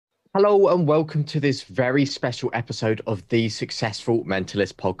Hello and welcome to this very special episode of the Successful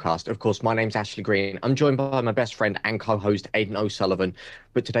Mentalist podcast. Of course, my name's Ashley Green. I'm joined by my best friend and co-host Aidan O'Sullivan.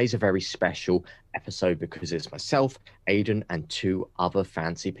 But today's a very special episode because it's myself, Aidan, and two other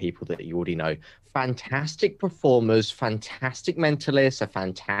fancy people that you already know. Fantastic performers, fantastic mentalists, a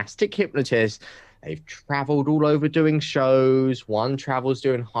fantastic hypnotist. They've traveled all over doing shows. One travels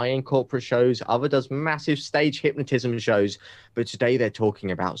doing high-end corporate shows. Other does massive stage hypnotism shows. But today they're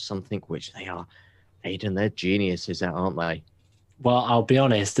talking about something which they are, Aidan, they're geniuses at, aren't they? Well, I'll be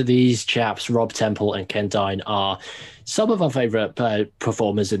honest, these chaps, Rob Temple and Ken Dyne, are some of our favorite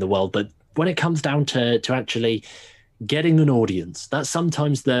performers in the world. But when it comes down to actually getting an audience, that's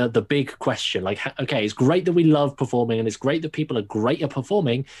sometimes the big question. Like, okay, it's great that we love performing and it's great that people are great at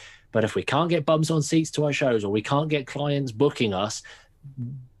performing. But if we can't get bums on seats to our shows or we can't get clients booking us,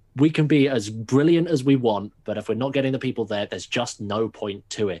 we can be as brilliant as we want, but if we're not getting the people there, there's just no point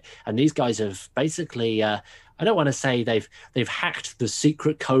to it. And these guys have basically, I don't want to say they've hacked the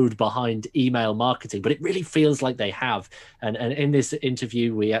secret code behind email marketing, but it really feels like they have. And in this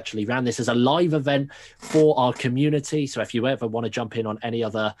interview, we actually ran this as a live event for our community. So if you ever want to jump in on any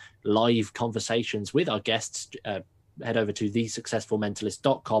other live conversations with our guests, head over to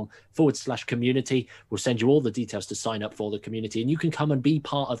thesuccessfulmentalist.com/community. We'll send you all the details to sign up for the community, and you can come and be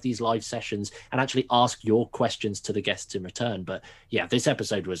part of these live sessions and actually ask your questions to the guests in return. But yeah, this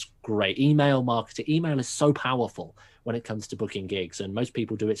episode was great. Email marketing. Email is so powerful when it comes to booking gigs, and most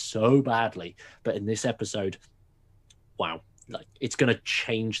people do it so badly. But in this episode, wow, like it's going to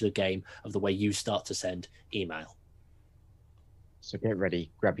change the game of the way you start to send email. So get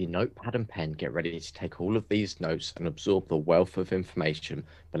ready, grab your notepad and pen, get ready to take all of these notes and absorb the wealth of information.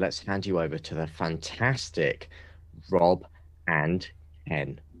 But let's hand you over to the fantastic Rob and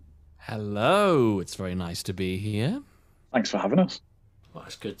Ken. Hello, it's very nice to be here. Thanks for having us. Well,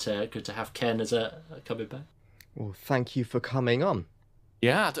 it's good to have Ken as a coming back. Well, thank you for coming on.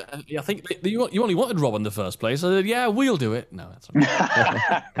 Yeah, I think you only wanted Rob in the first place. I said, yeah, we'll do it. No, that's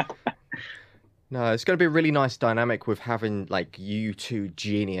okay. No, it's going to be a really nice dynamic with having like you two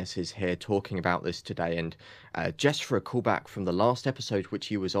geniuses here talking about this today. And just for a callback from the last episode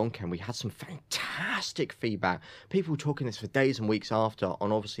which you was on, Ken, we had some fantastic feedback. People talking this for days and weeks after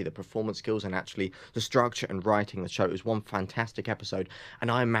on obviously the performance skills and actually the structure and writing the show. It was one fantastic episode.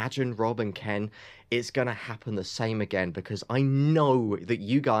 And I imagine Rob and Ken, it's going to happen the same again because I know that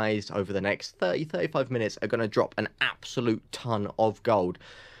you guys over the next 35 minutes are going to drop an absolute ton of gold.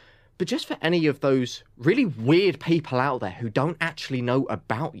 But just for any of those really weird people out there who don't actually know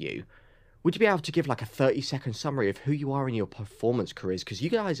about you, would you be able to give like a 30-second summary of who you are in your performance careers? Because you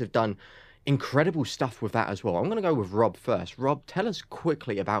guys have done incredible stuff with that as well. I'm going to go with Rob first. Rob, tell us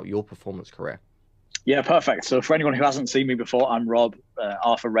quickly about your performance career. Yeah, perfect. So for anyone who hasn't seen me before, I'm Rob,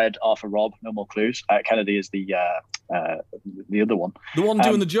 Arthur Red, Arthur Rob, no more clues. Kennedy is the other one. The one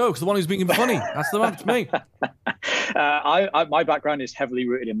doing the jokes, the one who's being funny. That's the one, it's me. My background is heavily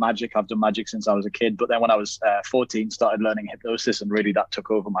rooted in magic. I've done magic since I was a kid, but then when I was 14, started learning hypnosis, and really that took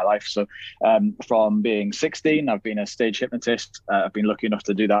over my life. So from being 16, I've been a stage hypnotist. I've been lucky enough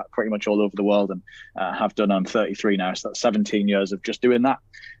to do that pretty much all over the world, and have done. I'm 33 now, so that's 17 years of just doing that.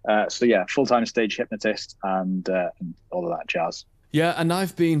 So yeah, full-time stage hypnotist and all of that jazz. Yeah, and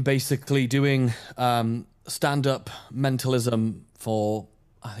I've been basically doing stand-up mentalism for,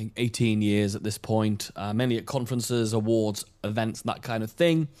 I think, 18 years at this point, mainly at conferences, awards, events, that kind of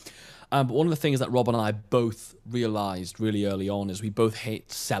thing. But one of the things that Rob and I both realized really early on is we both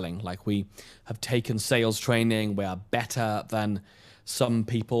hate selling. Like, we have taken sales training, we are better than some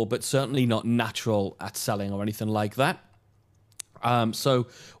people, but certainly not natural at selling or anything like that. So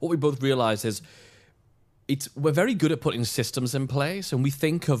what we both realized is we're very good at putting systems in place, and we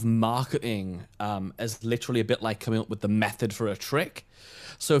think of marketing as literally a bit like coming up with the method for a trick.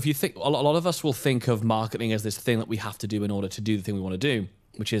 So if you think, a lot of us will think of marketing as this thing that we have to do in order to do the thing we want to do,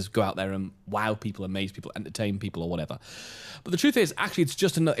 which is go out there and wow people, amaze people, entertain people, or whatever. But the truth is, actually, it's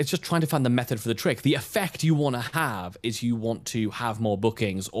just trying to find the method for the trick. The effect you want to have is you want to have more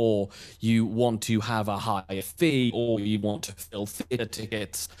bookings, or you want to have a higher fee, or you want to fill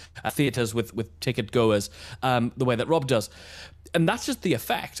theaters with ticket goers, the way that Rob does. And that's just the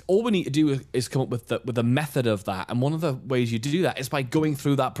effect. All we need to do is come up with the method of that. And one of the ways you do that is by going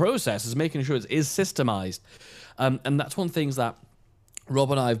through that process, is making sure it is systemized. And that's one of the things that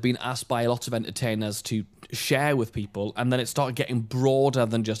Rob and I have been asked by lots of entertainers to share with people, and then it started getting broader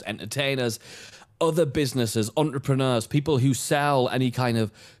than just entertainers. Other businesses, entrepreneurs, people who sell any kind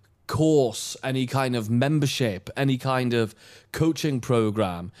of course, any kind of membership, any kind of coaching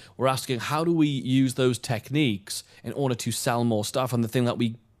program. We're asking, how do we use those techniques in order to sell more stuff? And the thing that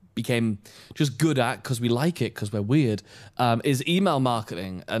we became just good at because we like it, because we're weird, is email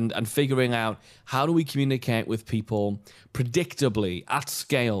marketing and figuring out how do we communicate with people predictably at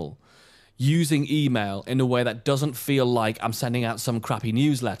scale using email in a way that doesn't feel like I'm sending out some crappy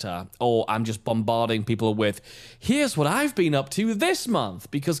newsletter or I'm just bombarding people with, here's what I've been up to this month,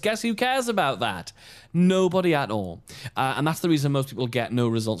 because guess who cares about that? Nobody at all. And that's the reason most people get no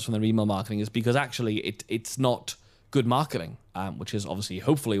results from their email marketing, is because actually it's not good marketing, which is obviously,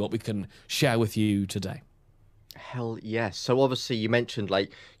 hopefully, what we can share with you today. Hell yes. So obviously you mentioned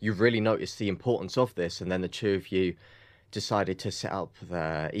like you've really noticed the importance of this, and then the two of you decided to set up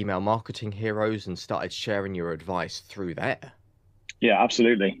the email marketing heroes and started sharing your advice through there. Yeah,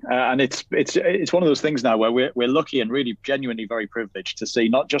 absolutely. And it's one of those things now where we're lucky and really genuinely very privileged to see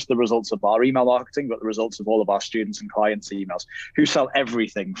not just the results of our email marketing, but the results of all of our students and clients' emails, who sell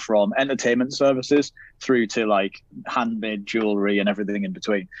everything from entertainment services through to like handmade jewelry and everything in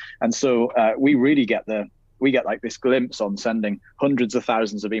between. And so we really get like this glimpse on sending hundreds of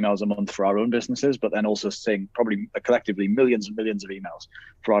thousands of emails a month for our own businesses, but then also seeing probably collectively millions and millions of emails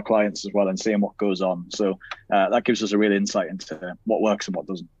for our clients as well, and seeing what goes on. So that gives us a real insight into what works and what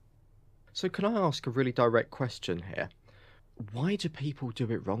doesn't. So can I ask a really direct question here? Why do people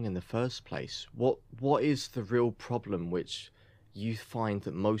do it wrong in the first place? What is the real problem which you find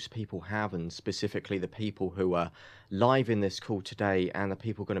that most people have, and specifically the people who are live in this call today and the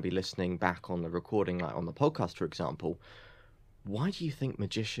people going to be listening back on the recording, like on the podcast, for example? Why do you think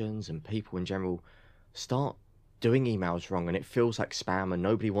magicians and people in general start doing emails wrong and it feels like spam and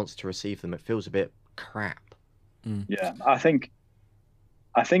nobody wants to receive them? It feels a bit crap. Yeah,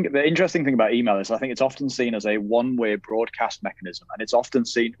 I think the interesting thing about email is I think it's often seen as a one-way broadcast mechanism, and it's often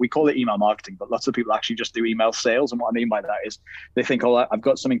seen, we call it email marketing, but lots of people actually just do email sales. And what I mean by that is they think, oh, I've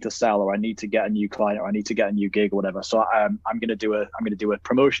got something to sell, or I need to get a new client, or I need to get a new gig or whatever. So I'm going to do a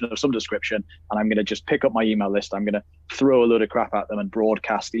promotion of some description, and I'm going to just pick up my email list. I'm going to throw a load of crap at them and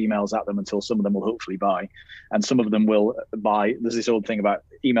broadcast emails at them until some of them will hopefully buy, and some of them will buy. There's this old thing about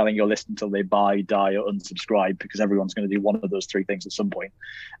emailing your list until they buy, die, or unsubscribe, because everyone's going to do one of those three things at some point.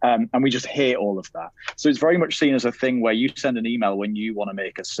 And we just hate all of that. So it's very much seen as a thing where you send an email when you want to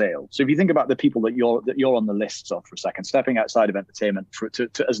make a sale. So if you think about the people that you're on the lists of for a second, stepping outside of entertainment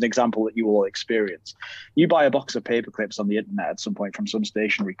as an example that you all experience, you buy a box of paper clips on the internet at some point from some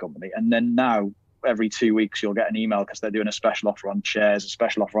stationery company, and then now every 2 weeks you'll get an email because they're doing a special offer on chairs, a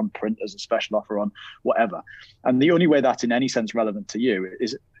special offer on printers, a special offer on whatever. And the only way that's in any sense relevant to you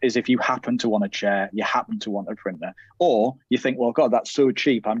is if you happen to want a chair, you happen to want a printer, or you think, well, God, that's so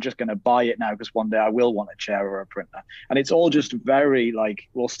cheap, I'm just going to buy it now because one day I will want a chair or a printer. And it's all just very like,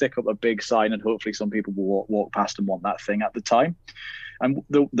 we'll stick up a big sign and hopefully some people will walk past and want that thing at the time. And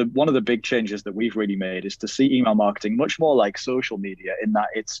the one of the big changes that we've really made is to see email marketing much more like social media, in that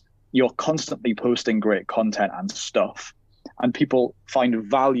you're constantly posting great content and stuff, and people find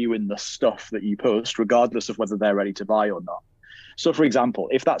value in the stuff that you post, regardless of whether they're ready to buy or not. So, for example,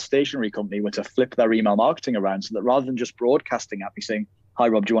 if that stationery company were to flip their email marketing around so that rather than just broadcasting at me saying, hi,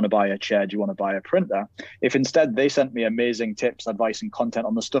 Rob, do you want to buy a chair? Do you want to buy a printer? If instead they sent me amazing tips, advice, and content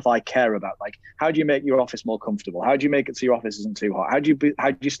on the stuff I care about, like how do you make your office more comfortable? How do you make it so your office isn't too hot? How do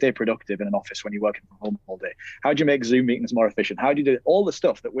you stay productive in an office when you're working from home all day? How do you make Zoom meetings more efficient? How do you do all the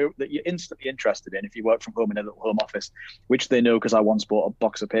stuff that you're instantly interested in if you work from home in a little home office, which they know because I once bought a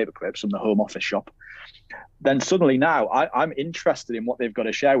box of paper clips from the home office shop. Then suddenly now I'm interested in what they've got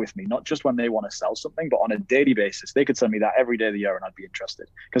to share with me, not just when they want to sell something, but on a daily basis. They could send me that every day of the year and I'd be interested,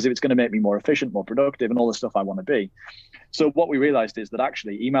 because if it's going to make me more efficient, more productive, and all the stuff I want to be. So what we realized is that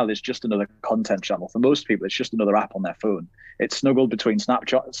actually email is just another content channel. For most people, it's just another app on their phone. It's snuggled between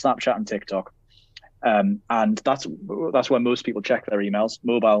Snapchat and TikTok. And that's where most people check their emails.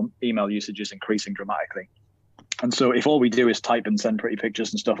 Mobile email usage is increasing dramatically. And so if all we do is type and send pretty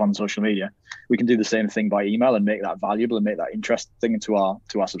pictures and stuff on social media, we can do the same thing by email and make that valuable and make that interesting to our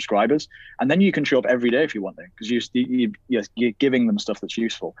subscribers. And then you can show up every day if you want to, because you're giving them stuff that's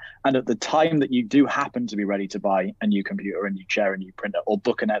useful. And at the time that you do happen to be ready to buy a new computer, a new chair, a new printer, or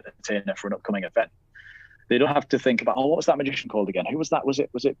book an entertainer for an upcoming event, they don't have to think about, what was that magician called again? Who was that? Was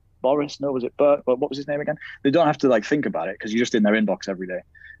it Boris? No, was it Bert? What was his name again? They don't have to think about it, because you're just in their inbox every day.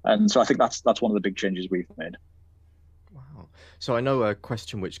 And so I think that's one of the big changes we've made. Wow. So I know a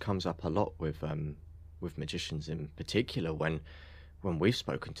question which comes up a lot with magicians in particular when we've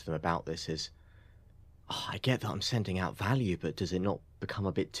spoken to them about this is, I get that I'm sending out value, but does it not become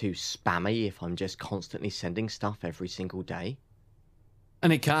a bit too spammy if I'm just constantly sending stuff every single day?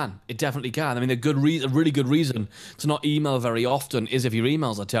 And it definitely can. I mean, a really good reason to not email very often is if your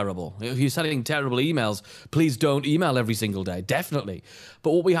emails are terrible. If you're sending terrible emails, please don't email every single day, definitely.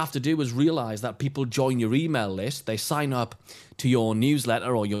 But what we have to do is realize that people join your email list, they sign up to your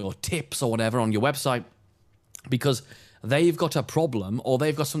newsletter or your tips or whatever on your website because they've got a problem or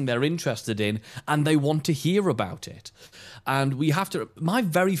they've got something they're interested in and they want to hear about it. And we have to, my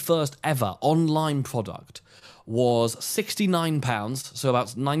very first ever online product was £69, so about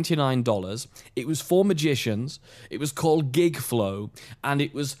 $99. It was for magicians. It was called Gig Flow, and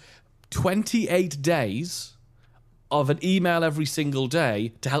it was 28 days of an email every single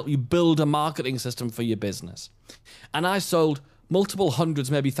day to help you build a marketing system for your business. And I sold multiple hundreds,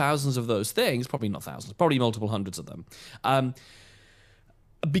 maybe thousands of those things, probably not thousands, probably multiple hundreds of them.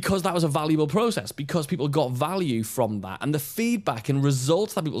 Because that was a valuable process, because people got value from that, and the feedback and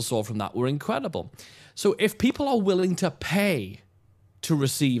results that people saw from that were incredible. So if people are willing to pay to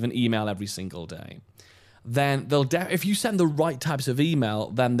receive an email every single day, then if you send the right types of email,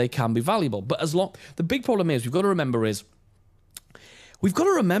 then they can be valuable. But the big problem is we've got to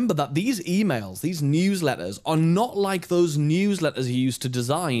remember that these emails, these newsletters, are not like those newsletters you used to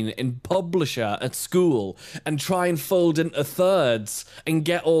design in Publisher at school and try and fold into thirds and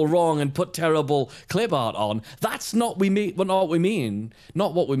get all wrong and put terrible clip art on. That's not what we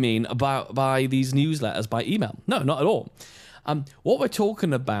mean about by these newsletters by email. No, not at all. What we're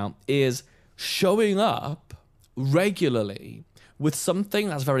talking about is showing up regularly with something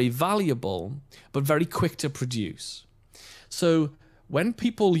that's very valuable but very quick to produce. So when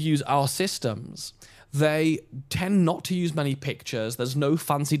people use our systems, they tend not to use many pictures. There's no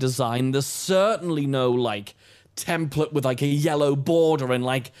fancy design. There's certainly no template with a yellow border and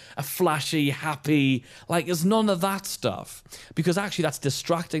a flashy, happy, there's none of that stuff. Because actually that's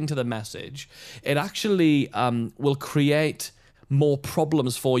distracting to the message. It actually will create more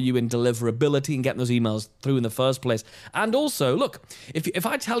problems for you in deliverability and getting those emails through in the first place. And also, look, if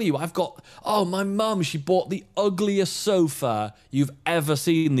I tell you I've got, my mum, she bought the ugliest sofa you've ever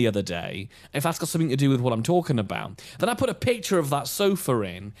seen the other day, if that's got something to do with what I'm talking about, then I put a picture of that sofa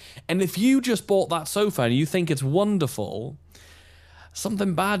in, and if you just bought that sofa and you think it's wonderful,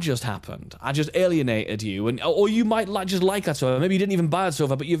 something bad just happened. I just alienated you, or you might just like that sofa. Maybe you didn't even buy a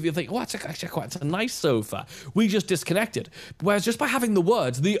sofa, but you think, it's a nice sofa. We just disconnected. Whereas just by having the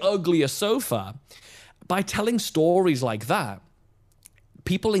words, the ugliest sofa, by telling stories like that,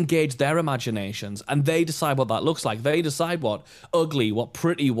 people engage their imaginations and they decide what that looks like. They decide what ugly, what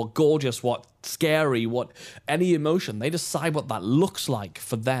pretty, what gorgeous, what scary, what any emotion. They decide what that looks like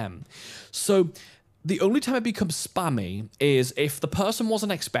for them. So the only time it becomes spammy is if the person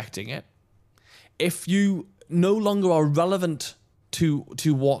wasn't expecting it, if you no longer are relevant to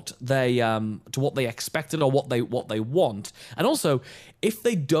what they expected or what they want, and also if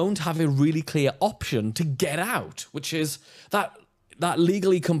they don't have a really clear option to get out, which is that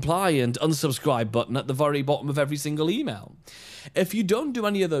legally compliant unsubscribe button at the very bottom of every single email. If you don't do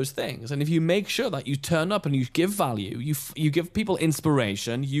any of those things, and if you make sure that you turn up and you give value, you give people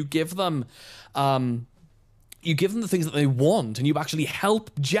inspiration, you give them the things that they want, and you actually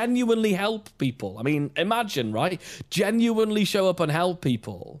genuinely help people. I mean, imagine, right? Genuinely show up and help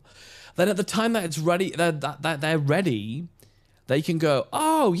people. Then at the time that it's ready, that they're ready, they can go,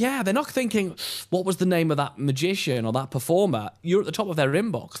 oh, yeah, they're not thinking, what was the name of that magician or that performer? You're at the top of their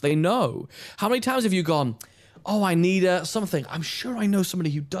inbox. They know. How many times have you gone, oh, I need something. I'm sure I know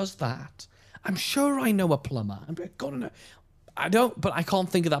somebody who does that. I'm sure I know a plumber. I don't, but I can't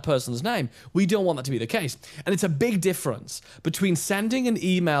think of that person's name. We don't want that to be the case. And it's a big difference between sending an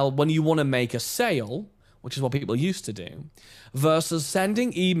email when you want to make a sale, which is what people used to do, versus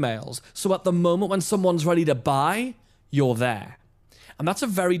sending emails so at the moment when someone's ready to buy, you're there. And that's a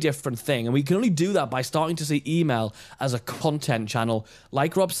very different thing. And we can only do that by starting to see email as a content channel.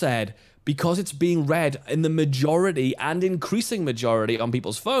 Like Rob said, because it's being read in the majority and increasing majority on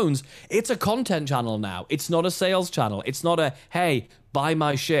people's phones, it's a content channel now. It's not a sales channel. It's not a, hey, buy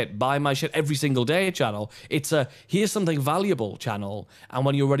my shit every single day channel. It's a, here's something valuable channel. And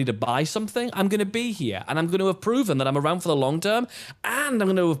when you're ready to buy something, I'm going to be here. And I'm going to have proven that I'm around for the long term. And I'm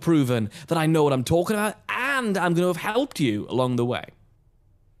going to have proven that I know what I'm talking about. And I'm going to have helped you along the way.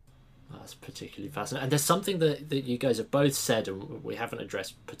 That's particularly fascinating. And there's something that you guys have both said, and we haven't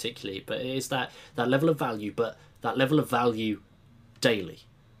addressed particularly, but it is that level of value, but that level of value daily.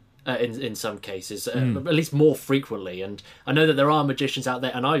 In some cases, at least more frequently. And I know that there are magicians out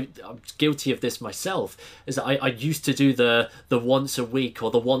there, and I'm guilty of this myself, is that I used to do the once a week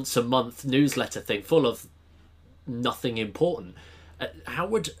or the once a month newsletter thing full of nothing important. How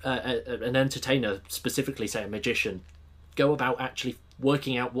would an entertainer, specifically say a magician, go about actually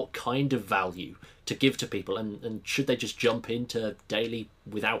working out what kind of value to give to people, and should they just jump into daily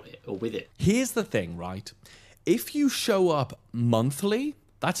without it or with it? Here's the thing, right? If you show up monthly,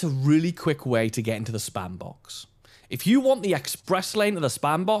 that's a really quick way to get into the spam box. If you want the express lane to the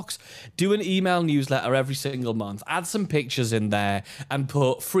spam box, do an email newsletter every single month, add some pictures in there, and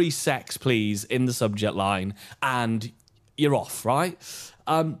put free sex, please, in the subject line, and you're off, right?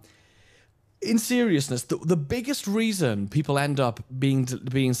 In seriousness, the biggest reason people end up being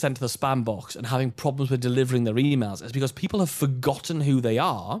sent to the spam box and having problems with delivering their emails is because people have forgotten who they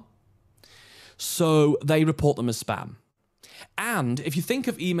are, so they report them as spam. And if you think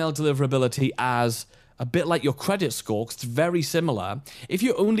of email deliverability as a bit like your credit score, 'cause it's very similar. If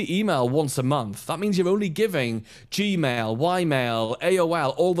you only email once a month, that means you're only giving Gmail, Ymail,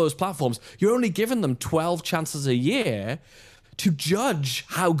 AOL, all those platforms, you're only giving them 12 chances a year to judge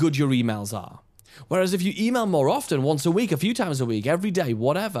how good your emails are. Whereas if you email more often, once a week, a few times a week, every day,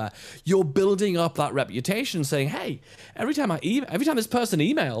 whatever, you're building up that reputation saying, hey, every time this person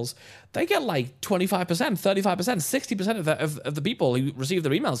emails, they get like 25%, 35%, 60% of the people who receive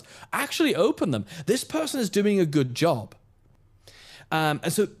their emails actually open them. This person is doing a good job.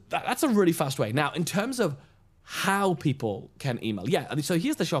 And so that's a really fast way. Now, in terms of how people can email, so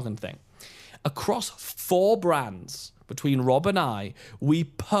here's the shocking thing. Across 4 brands, between Rob and I, we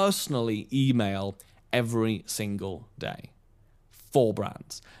personally email every single day. 4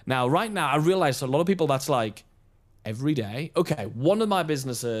 brands. Now, right now, I realize a lot of people, that's like every day. Okay, one of my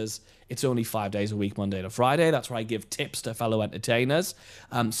businesses, it's only 5 days a week, Monday to Friday. That's where I give tips to fellow entertainers,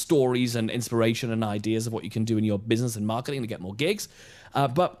 stories and inspiration and ideas of what you can do in your business and marketing to get more gigs.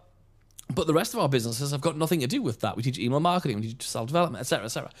 But the rest of our businesses have got nothing to do with that. We teach email marketing, we teach self-development, etc.,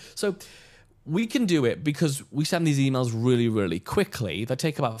 etc. So we can do it because we send these emails really, really quickly. They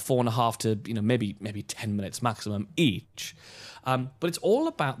take about 4.5 to maybe 10 minutes maximum each. But it's all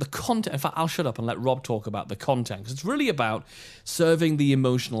about the content. In fact, I'll shut up and let Rob talk about the content, because it's really about serving the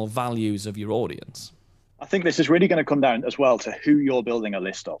emotional values of your audience. I think this is really going to come down as well to who you're building a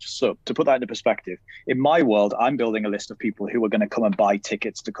list of. So to put that into perspective, in my world, I'm building a list of people who are going to come and buy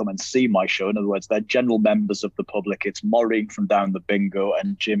tickets to come and see my show. In other words, they're general members of the public. It's Maureen from down the bingo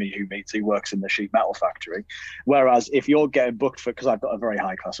and Jimmy who works in the sheet metal factory. Whereas if you're getting booked for, because I've got a very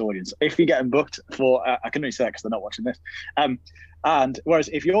high class audience, if you're getting booked for, I can only say that because they're not watching this. And whereas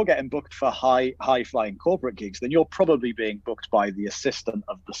if you're getting booked for high flying corporate gigs, then you're probably being booked by the assistant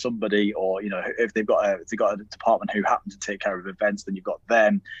of the somebody, or if they've got a department who happen to take care of events, then you've got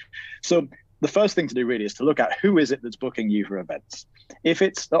them. So the first thing to do really is to look at who is it that's booking you for events. If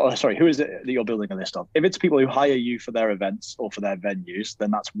it's, who is it that you're building a list of? If it's people who hire you for their events or for their venues,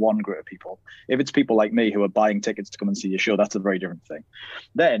 then that's one group of people. If it's people like me who are buying tickets to come and see your show, that's a very different thing.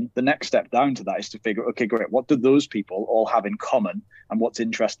 Then the next step down to that is to figure, okay, great, what do those people all have in common and what's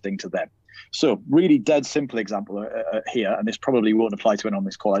interesting to them? So really dead simple example here, and this probably won't apply to anyone on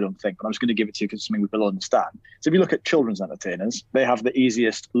this call, I don't think, but I'm just going to give it to you because it's something we will understand. So if you look at children's entertainers, they have the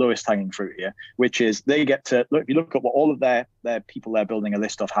easiest, lowest hanging fruit here, which is they get to, look, if you look at what all of their people they're building a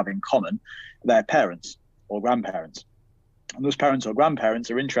list of have in common, their parents or grandparents. And those parents or grandparents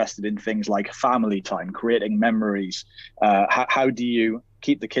are interested in things like family time, creating memories. How do you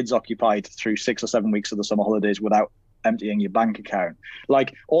keep the kids occupied through 6 or 7 weeks of the summer holidays without emptying your bank account?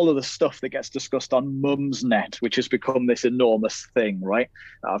 Like all of the stuff that gets discussed on Mumsnet, which has become this enormous thing, right?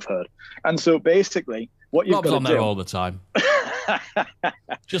 That I've heard. And so basically what you've Rob's got on to there do all the time.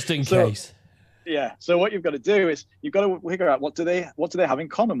 Just in case. Yeah. So what you've got to do is you've got to figure out what do they have in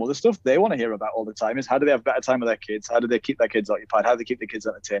common? Well, the stuff they want to hear about all the time is how do they have better time with their kids? How do they keep their kids occupied? How do they keep their kids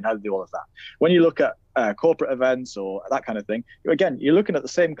entertained? How do they do all of that? When you look at corporate events or that kind of thing, again, you're looking at the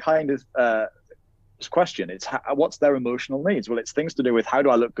same kind of question. It's what's their emotional needs? Well, it's things to do with how do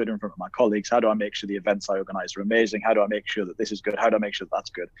I look good in front of my colleagues? How do I make sure the events I organize are amazing? How do I make sure that this is good? How do I make sure that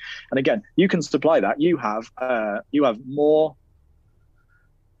that's good? And again, you can supply that. You have more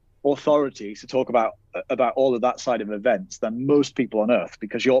authority to talk about all of that side of events than most people on earth,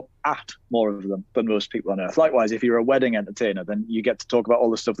 because you're at more of them than most people on earth. Likewise, if you're a wedding entertainer, then you get to talk about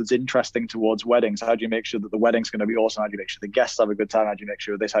all the stuff that's interesting towards weddings. How do you make sure that the wedding's going to be awesome? How do you make sure the guests have a good time? How do you make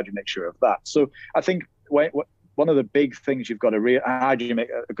sure of this? How do you make sure of that? So I think one of the big things you've got to how do you make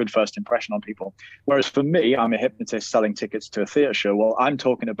a good first impression on people? Whereas for me, I'm a hypnotist selling tickets to a theatre show. Well, I'm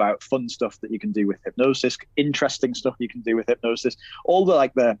talking about fun stuff that you can do with hypnosis, interesting stuff you can do with hypnosis, all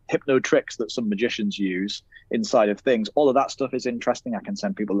the hypno tricks that some magicians use inside of things. All of that stuff is interesting. I can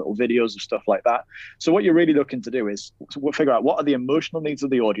send people little videos of stuff like that. So what you're really looking to do is figure out what are the emotional needs of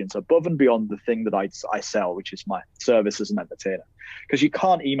the audience above and beyond the thing that I sell, which is my service as an entertainer. because you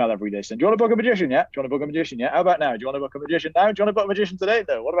can't email every day saying, do you want to book a magician yet? Do you want to book a magician yet? How about now? Do you want to book a magician now? Do you want to book a magician today?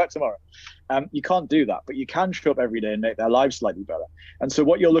 No. What about tomorrow? You can't do that, but you can show up every day and make their lives slightly better. And so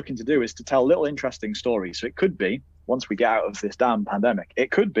what you're looking to do is to tell little interesting stories. So it could be, once we get out of this damn pandemic,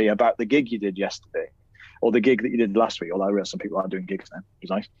 it could be about the gig you did yesterday or the gig that you did last week. Although I realize some people are doing gigs now, which is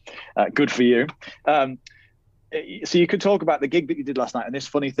nice. Good for you. So you could talk about the gig that you did last night and this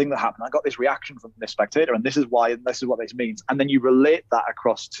funny thing that happened. I got this reaction from this spectator, and this is why, and this is what this means. And then you relate that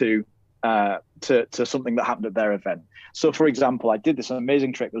across to something that happened at their event. So, for example, I did this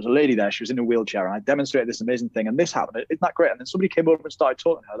amazing trick. There was a lady there. She was in a wheelchair, and I demonstrated this amazing thing. And this happened. Isn't that great? And then somebody came over and started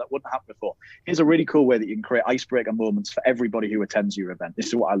talking to her. That wouldn't happen before. Here's a really cool way that you can create icebreaker moments for everybody who attends your event. This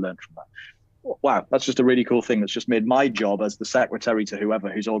is what I learned from that. Wow, that's just a really cool thing that's just made my job as the secretary to whoever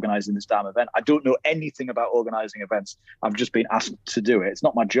who's organizing this damn event. I don't know anything about organizing events. I've just been asked to do it. It's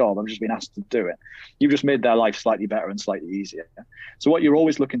not my job. I've just been asked to do it. You've just made their life slightly better and slightly easier. So what you're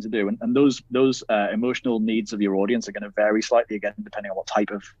always looking to do, and those emotional needs of your audience are going to vary slightly again, depending on what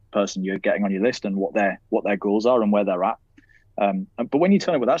type of person you're getting on your list and what their goals are and where they're at. But when you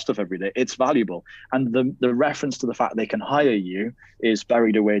turn up with that stuff every day, it's valuable. And the reference to the fact they can hire you is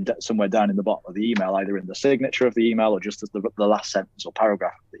buried away somewhere down in the bottom of the email, either in the signature of the email or just as the last sentence or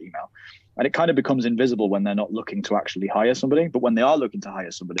paragraph of the email. And it kind of becomes invisible when they're not looking to actually hire somebody. But when they are looking to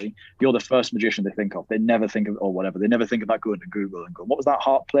hire somebody, you're the first magician they think of. They never think of, or whatever. They never think about going to Google and going, what was that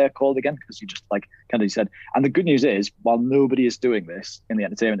harp player called again? Because you just, like Kennedy said. And the good news is, while nobody is doing this in the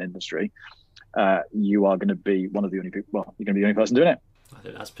entertainment industry, you are going to be one of the only people. Well, you're going to be the only person doing it. I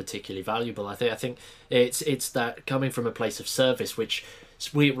think that's particularly valuable. I think it's that coming from a place of service, which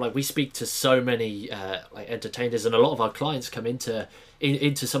we speak to so many like entertainers, and a lot of our clients come into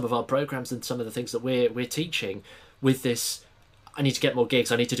some of our programs and some of the things that we're teaching with this. I need to get more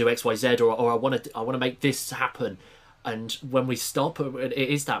gigs. I need to do X, Y, Z, or I want to make this happen. And when we stop, it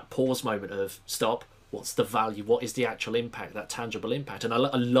is that pause moment of stop. What's the value? What is the actual impact, that tangible impact? And I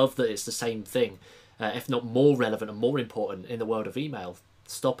love that it's the same thing, if not more relevant and more important in the world of email,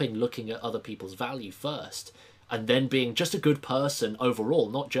 stopping looking at other people's value first and then being just a good person overall,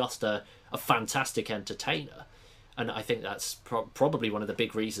 not just a fantastic entertainer. And I think that's probably one of the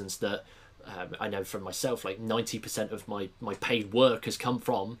big reasons that I know from myself, like 90% of my paid work has come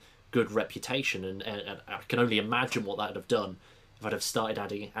from good reputation. And I can only imagine what that would have done if I'd have started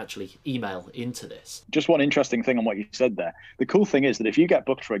adding actually email into this. Just one interesting thing on what you said there. The cool thing is that if you get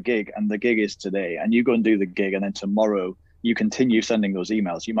booked for a gig and the gig is today and you go and do the gig and then tomorrow you continue sending those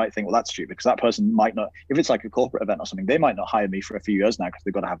emails, you might think, well, that's stupid because that person might not, if it's like a corporate event or something, they might not hire me for a few years now because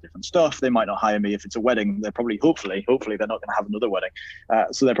they've got to have different stuff. They might not hire me if it's a wedding. They're probably, hopefully they're not going to have another wedding.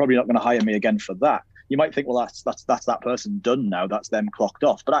 So they're probably not going to hire me again for that. You might think, well, that's that person done now. That's them clocked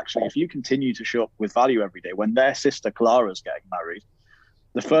off. But actually, if you continue to show up with value every day, when their sister Clara's getting married,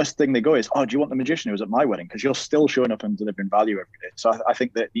 the first thing they go is, oh, do you want the magician who was at my wedding? Because you're still showing up and delivering value every day. So I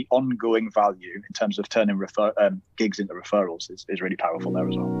think that the ongoing value in terms of turning gigs into referrals is really powerful there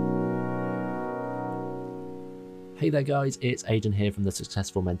as well. Hey there guys, it's Aidan here from the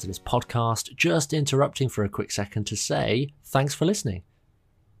Successful Mentalist podcast, just interrupting for a quick second to say thanks for listening.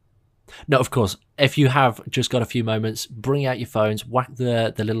 No, of course, if you have just got a few moments, bring out your phones, whack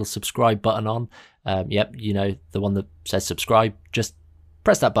the little subscribe button on. Yep, you know, the one that says subscribe, just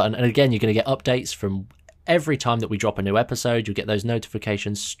press that button. And again, you're going to get updates from every time that we drop a new episode. You'll get those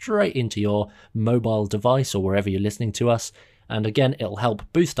notifications straight into your mobile device or wherever you're listening to us. And again, it'll help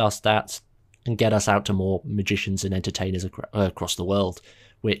boost our stats and get us out to more magicians and entertainers across the world,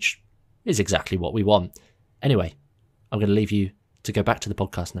 which is exactly what we want. Anyway, I'm going to leave you to go back to the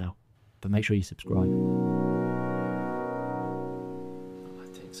podcast now, but make sure you subscribe.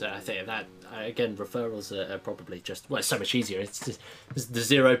 I think that, again, referrals are probably just, well, it's so much easier. It's just the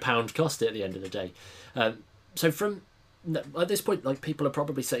 £0 cost at the end of the day. So from at this point, like, people are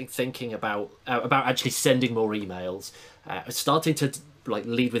probably thinking about actually sending more emails, starting to like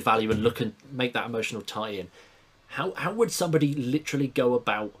lead with value and look and make that emotional tie-in. How would somebody literally go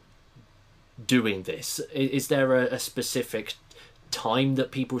about doing this? Is there a specific time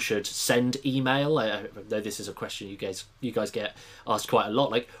that people should send email? I know this is a question you guys get asked quite a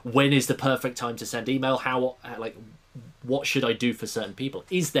lot. Like, when is the perfect time to send email? What should I do for certain people?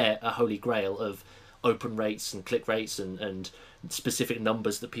 Is there a holy grail of open rates and click rates and specific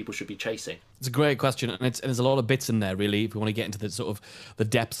numbers that people should be chasing? It's a great question, and there's a lot of bits in there, really, if we want to get into the sort of the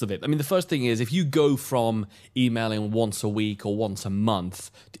depths of it. I mean, the first thing is, if you go from emailing once a week or once a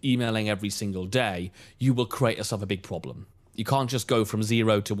month to emailing every single day, you will create yourself a big problem. You can't just go from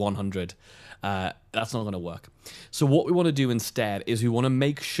 0 to 100. That's not going to work. So what we want to do instead is we want to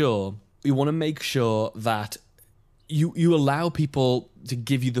make sure that you allow people to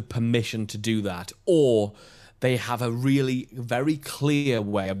give you the permission to do that, or they have a really very clear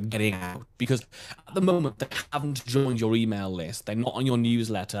way of getting out, because at the moment they haven't joined your email list. They're not on your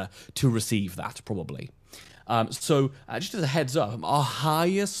newsletter to receive that, probably. So just as a heads up, our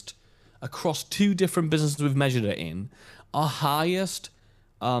highest, across 2 different businesses we've measured it in, our highest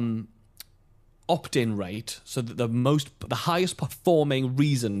opt-in rate, so that the highest performing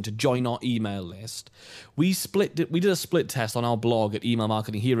reason to join our email list, we did a split test on our blog at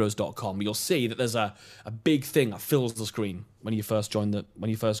emailmarketingheroes.com. You'll see that there's a big thing that fills the screen when you first go to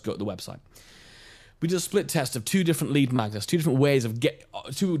the website. We did a split test of 2 different lead magnets, 2 different ways of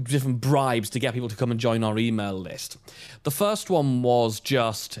 2 different bribes to get people to come and join our email list. The first one was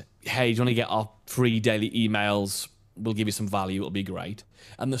just, hey, do you want to get our free daily emails? We'll give you some value, it'll be great.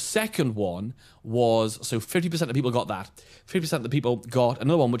 And the second one was, so 50% of people got that. 50% of the people got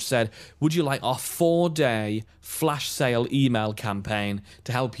another one which said, would you like our 4-day flash sale email campaign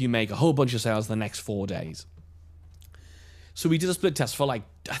to help you make a whole bunch of sales the next 4 days? So we did a split test for I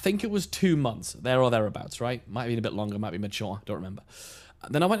think it was 2 months, there or thereabouts, right? Might be a bit longer, might be a bit shorter, don't remember.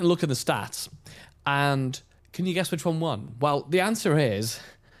 Then I went and looked at the stats, and can you guess which one won? Well, the answer is,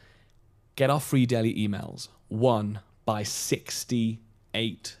 get our free daily emails won by 68%.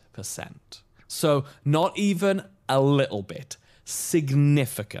 So not even a little bit.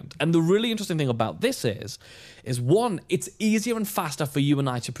 Significant. And the really interesting thing about this is one, it's easier and faster for you and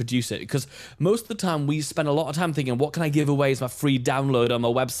I to produce it, because most of the time we spend a lot of time thinking, what can I give away as my free download on my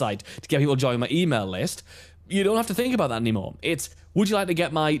website to get people to join my email list? You don't have to think about that anymore. It's, would you like to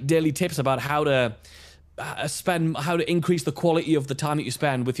get my daily tips about how to increase the quality of the time that you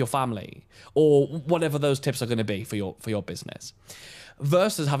spend with your family, or whatever those tips are going to be for your business,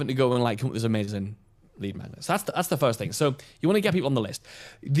 versus having to go and come up with this amazing lead magnets. That's the first thing. So you want to get people on the list.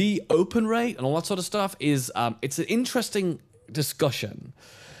 The open rate and all that sort of stuff is it's an interesting discussion,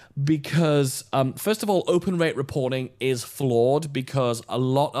 because first of all, open rate reporting is flawed, because a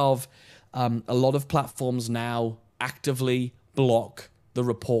lot of platforms now actively block the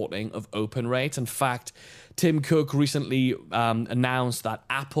reporting of open rate. In fact, Tim Cook recently announced that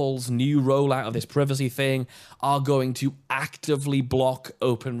Apple's new rollout of this privacy thing are going to actively block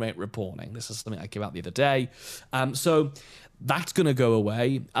open rate reporting. This is something I came out the other day. So that's going to go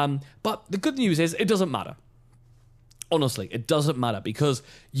away. But the good news is it doesn't matter. Honestly, it doesn't matter, because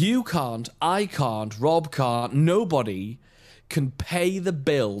you can't, I can't, Rob can't, nobody can pay the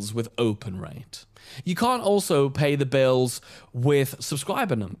bills with open rate. You can't also pay the bills with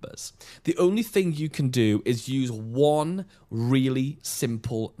subscriber numbers. The only thing you can do is use one really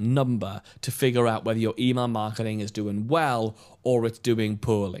simple number to figure out whether your email marketing is doing well or it's doing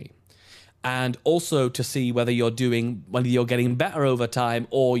poorly. And also to see whether you're getting better over time,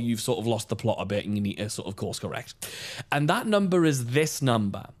 or you've sort of lost the plot a bit and you need to sort of course correct. And that number is this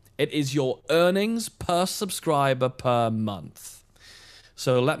number. It is your earnings per subscriber per month.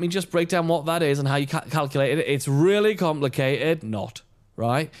 So let me just break down what that is and how you calculate it. It's really complicated. Not,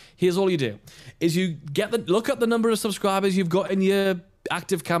 right? Here's all you do. Is you look at the number of subscribers you've got in your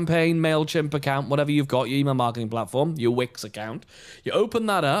Active Campaign, MailChimp account, whatever you've got, your email marketing platform, your Wix account. You open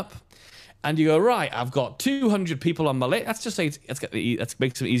that up and you go, right, I've got 200 people on my list. Let's just say, let's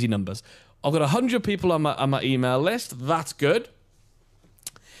make some easy numbers. I've got 100 people on my email list. That's good.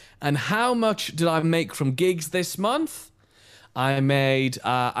 And how much did I make from gigs this month? I made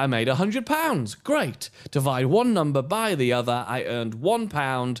 £100. Great. Divide one number by the other. I earned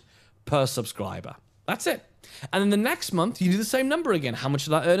 £1 per subscriber. That's it. And then the next month, you do the same number again. How much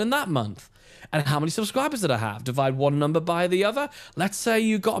did I earn in that month? And how many subscribers did I have? Divide one number by the other. Let's say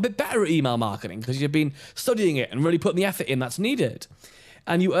you got a bit better at email marketing because you've been studying it and really putting the effort in that's needed.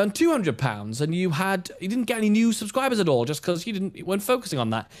 And you earned £200, and you didn't get any new subscribers at all, just because you weren't focusing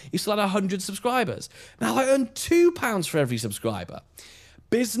on that. You still had 100 subscribers. Now I earned £2 for every subscriber.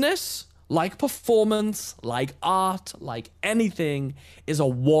 Business, like performance, like art, like anything, is a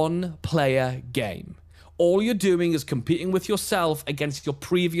one-player game. All you're doing is competing with yourself against your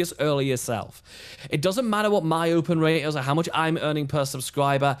previous earlier self. It doesn't matter what my open rate is or how much I'm earning per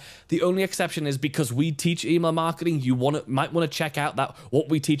subscriber. The only exception is because we teach email marketing, you might want to check out that what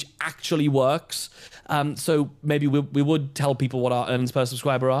we teach actually works. So maybe we would tell people what our earnings per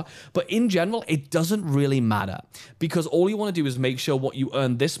subscriber are. But in general, it doesn't really matter, because all you want to do is make sure what you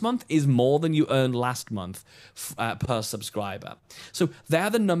earn this month is more than you earned last month per subscriber. So they're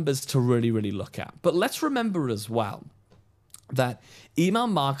the numbers to really, really look at. But let's remember as well that email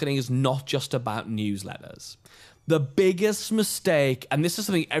marketing is not just about newsletters. The biggest mistake, and this is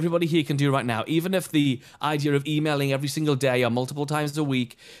something everybody here can do right now, even if the idea of emailing every single day or multiple times a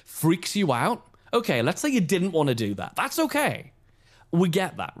week freaks you out, Okay, let's say you didn't want to do that. That's okay. We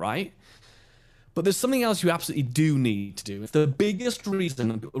get that, right? But there's something else you absolutely do need to do. The biggest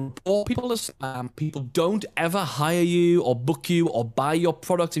reason report people as spam, people don't ever hire you or book you or buy your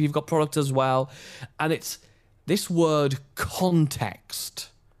product if you've got product as well. And it's this word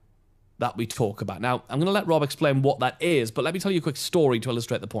context that we talk about. Now, I'm going to let Rob explain what that is, but let me tell you a quick story to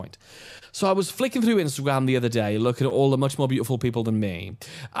illustrate the point. So I was flicking through Instagram the other day, looking at all the much more beautiful people than me,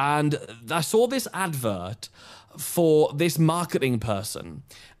 and I saw this advert for this marketing person,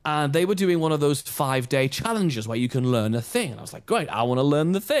 and they were doing one of those 5-day challenges where you can learn a thing. And I was like, great, I want to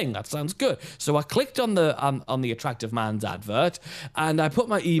learn the thing. That sounds good. So I clicked on the attractive man's advert, and I put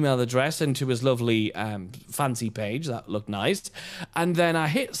my email address into his lovely fancy page. That looked nice. And then I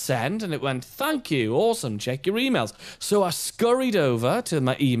hit send, and it went, thank you, awesome, check your emails. So I scurried over to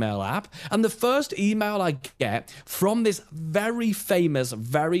my email app, and the first email I get from this very famous,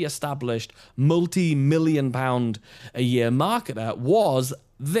 very established, multi-million-pound a year marketer was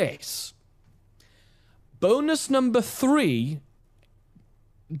this. Bonus number 3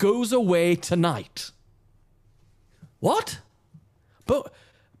 goes away tonight. What? What's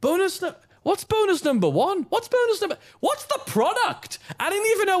bonus number 1? What's the product? I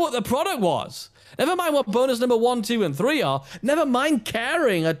didn't even know what the product was. Never mind what bonus number 1, 2, and 3 are. Never mind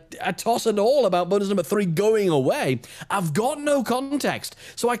caring a toss and all about bonus number 3 going away. I've got no context.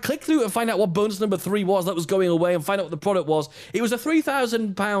 So I clicked through to find out what bonus number 3 was that was going away and find out what the product was. It was a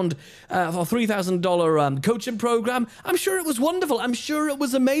 £3,000 or $3,000 coaching program. I'm sure it was wonderful. I'm sure it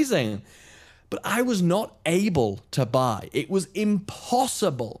was amazing. But I was not able to buy. It was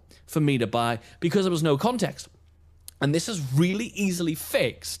impossible for me to buy because there was no context. And this is really easily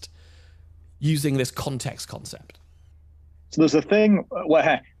fixed using this context concept. So there's a thing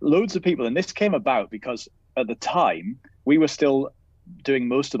where loads of people, and this came about because at the time we were still doing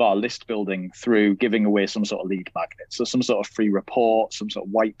most of our list building through giving away some sort of lead magnet. So some sort of free report, some sort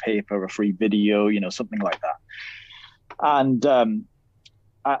of white paper, a free video, something like that.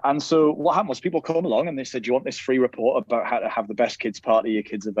 And so what happened was people come along and they said, do you want this free report about how to have the best kids party your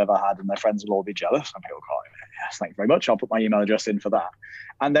kids have ever had and their friends will all be jealous? And people go, yes, thank you very much. I'll put my email address in for that.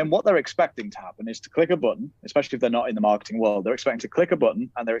 And then what they're expecting to happen is to click a button, especially if they're not in the marketing world. They're expecting to click a button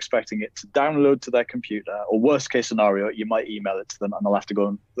and they're expecting it to download to their computer, or worst case scenario, you might email it to them and they'll have to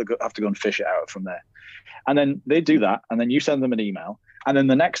go and fish it out from there. And then they do that, and then you send them an email. And then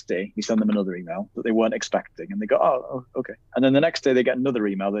the next day, you send them another email that they weren't expecting. And they go, oh, okay. And then the next day, they get another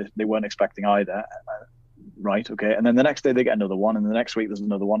email that they weren't expecting either. Right, okay. And then the next day, they get another one. And the next week, there's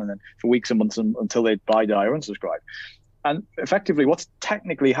another one. And then for weeks and months until they buy, die, or unsubscribe. And effectively, what's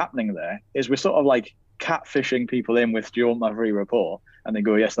technically happening there is we're sort of like catfishing people in with, do you want my free report? And they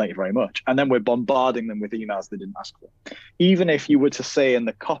go, yes, thank you very much. And then we're bombarding them with emails they didn't ask for. Even if you were to say in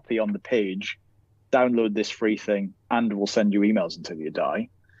the copy on the page, download this free thing and we'll send you emails until you die,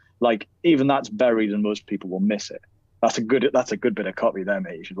 like even that's buried and most people will miss it. That's a good bit of copy there,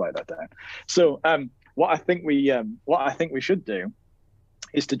 mate. You should write that down. So what I think we should do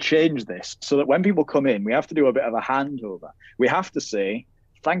is to change this so that when people come in, we have to do a bit of a handover. We have to say,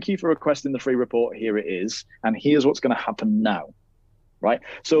 thank you for requesting the free report. Here it is. And here's what's going to happen now. Right.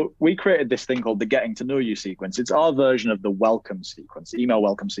 So we created this thing called the getting to know you sequence. It's our version of the welcome sequence. Email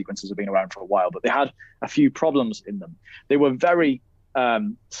welcome sequences have been around for a while, but they had a few problems in them. They were very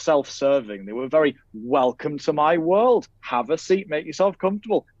self-serving. They were very welcome to my world. Have a seat, make yourself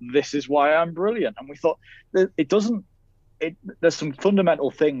comfortable. This is why I'm brilliant. And we thought that there's some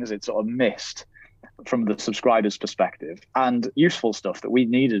fundamental things it sort of missed from the subscriber's perspective, and useful stuff that we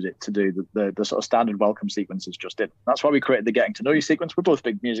needed it to do the sort of standard welcome sequences just did. That's why we created the getting to know you sequence. We're both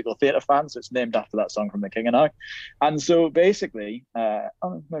big musical theatre fans, so it's named after that song from The King and I. And so basically,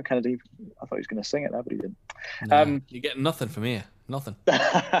 oh no, Kennedy, I thought he was going to sing it there, but he didn't. No, you're getting nothing from here. Nothing.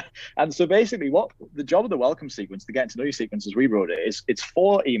 And so basically what the job of the welcome sequence, the getting to know you sequence as we wrote it, is it's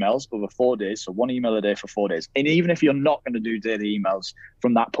 4 emails over 4 days. So 1 email a day for 4 days. And even if you're not going to do daily emails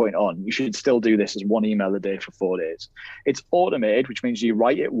from that point on, you should still do this as 1 email a day for 4 days. It's automated, which means you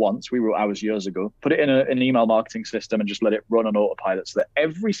write it once. We wrote ours years ago, put it in an email marketing system and just let it run on autopilot so that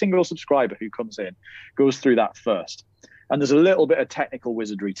every single subscriber who comes in goes through that first. And there's a little bit of technical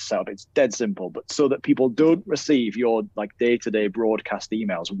wizardry to set up. It's dead simple, but so that people don't receive your like day-to-day broadcast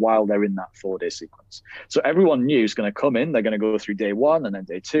emails while they're in that 4-day sequence. So everyone new is going to come in, they're going to go through day 1 and then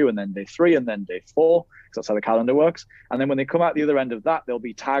day 2 and then day 3 and then day 4, because that's how the calendar works. And then when they come out the other end of that, they'll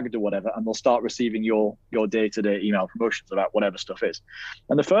be tagged or whatever, and they'll start receiving your day-to-day email promotions about whatever stuff is.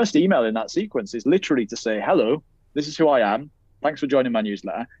 And the first email in that sequence is literally to say, hello, this is who I am. Thanks for joining my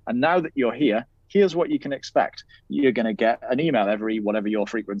newsletter. And now that you're here, here's what you can expect. You're going to get an email every whatever your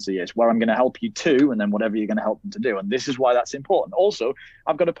frequency is, where I'm going to help you to, and then whatever you're going to help them to do. And this is why that's important. Also,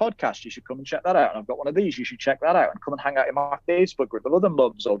 I've got a podcast. You should come and check that out. And I've got one of these. You should check that out and come and hang out in my Facebook group of other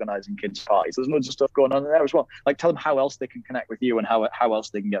mums organizing kids' parties. There's loads of stuff going on in there as well. Like, tell them how else they can connect with you and how else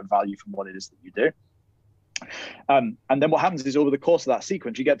they can get value from what it is that you do. And then what happens is, over the course of that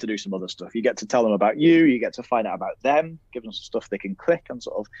sequence, you get to do some other stuff. You get to tell them about you get to find out about them, give them some stuff they can click and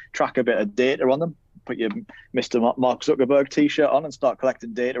sort of track a bit of data on them. Put your Mr. Mark Zuckerberg t-shirt on and start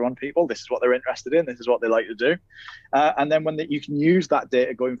collecting data on people. This is what they're interested in. This is what they like to do. And then you can use that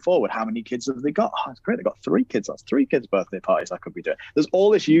data going forward. How many kids have they got? Oh, it's great. They've got 3 kids. That's 3 kids' birthday parties I could be doing. There's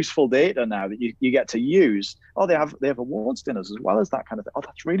all this useful data now that you get to use. Oh, they have awards dinners as well as that kind of thing. Oh,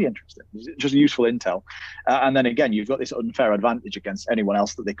 that's really interesting. It's just useful intel. And then again, you've got this unfair advantage against anyone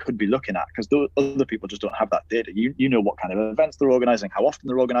else that they could be looking at, because other people just don't have that data. You know what kind of events they're organizing, how often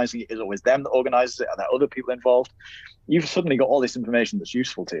they're organizing it. Is it always them that organizes it? Are there other people involved? You've suddenly got all this information that's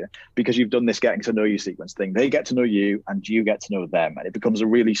useful to you because you've done this getting to know you sequence thing. They get to know you and you get to know them, and it becomes a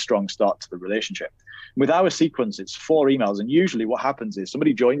really strong start to the relationship. With our sequence, it's 4 emails, and usually what happens is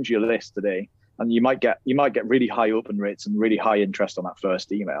somebody joins your list today, and you might get really high open rates and really high interest on that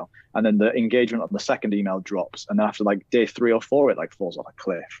first email, and then the engagement on the second email drops, and then after like day 3 or 4, it like falls off a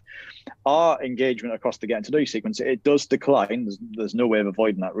cliff. Our engagement across the getting to know you sequence, it does decline. There's no way of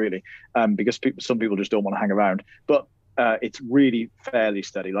avoiding that, really, because some people just don't want to hang around, but it's really fairly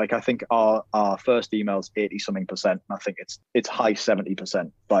steady. Like, I think our first email is 80-something%, and I think it's high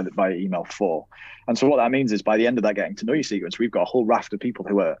 70% by email 4. And so what that means is, by the end of that getting to know you sequence, we've got a whole raft of people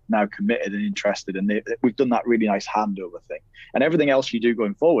who are now committed and interested, and we've done that really nice handover thing. And everything else you do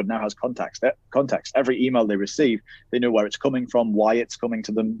going forward now has context. Every email they receive, they know where it's coming from, why it's coming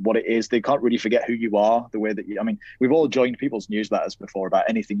to them, what it is. They can't really forget who you are, the way that we've all joined people's newsletters before about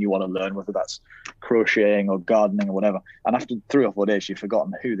anything you want to learn, whether that's crocheting or gardening or whatever. And after 3 or 4 days, you've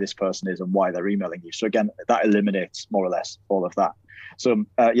forgotten who this person is and why they're emailing you. So again, that eliminates more or less all of that. So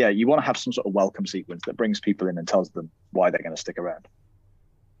you want to have some sort of welcome sequence that brings people in and tells them why they're going to stick around.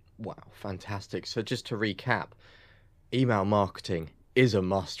 Wow, fantastic. So just to recap, email marketing is a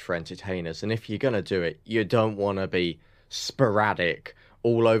must for entertainers. And if you're going to do it, you don't want to be sporadic,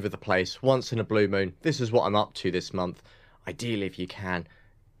 all over the place, once in a blue moon. This is what I'm up to this month. Ideally, if you can,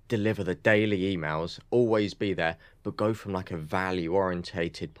 deliver the daily emails, always be there, but go from like a value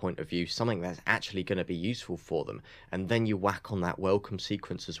orientated point of view, something that's actually going to be useful for them. And then you whack on that welcome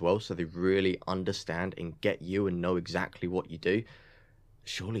sequence as well, so they really understand and get you and know exactly what you do.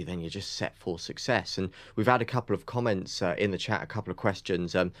 Surely then you're just set for success. And we've had a couple of comments in the chat, a couple of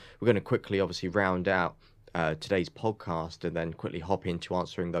questions. We're going to quickly obviously round out today's podcast and then quickly hop into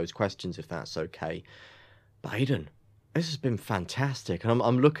answering those questions, if that's okay. But Aidan, this has been fantastic, and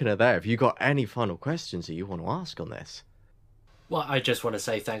I'm looking at there. Have you got any final questions that you want to ask on this? Well, I just want to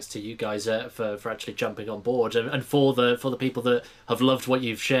say thanks to you guys for actually jumping on board, and for the people that have loved what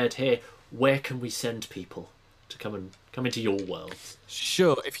you've shared here. Where can we send people to come into your world?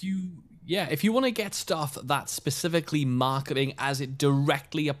 Sure, if you want to get stuff that's specifically marketing as it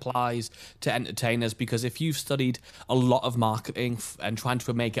directly applies to entertainers, because if you've studied a lot of marketing and trying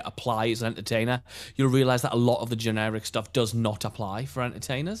to make it apply as an entertainer, you'll realize that a lot of the generic stuff does not apply for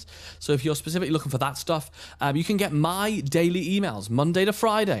entertainers. So if you're specifically looking for that stuff, you can get my daily emails Monday to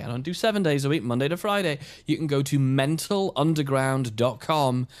Friday. I don't do 7 days a week, Monday to Friday. You can go to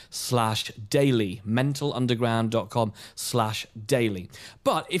mentalunderground.com/daily, mentalunderground.com/daily.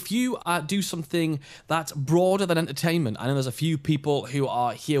 But if you do something that's broader than entertainment, I know there's a few people who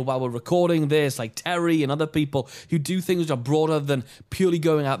are here while we're recording this, like Terry and other people who do things that are broader than purely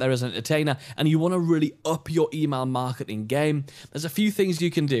going out there as an entertainer, and you want to really up your email marketing game, there's a few things you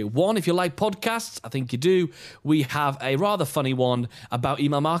can do. One, if you like podcasts, I think you do, we have a rather funny one about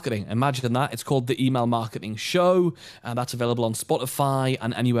email marketing. Imagine that. It's called The Email Marketing Show, and that's available on Spotify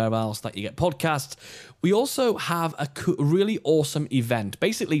and anywhere else that you get podcasts. We also have a really awesome event.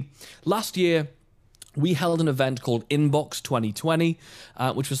 Basically, last year, we held an event called Inbox 2020,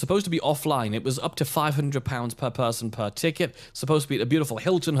 which was supposed to be offline. It was up to £500 per person per ticket, supposed to be at a beautiful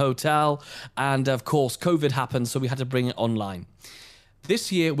Hilton hotel, and of course, COVID happened, so we had to bring it online.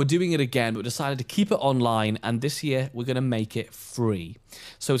 This year, we're doing it again, but we decided to keep it online, and this year, we're going to make it free.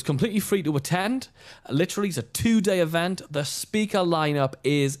 So it's completely free to attend. Literally, it's a 2-day event. The speaker lineup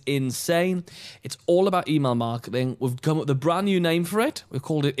is insane. It's all about email marketing. We've come up with a brand new name for it. We've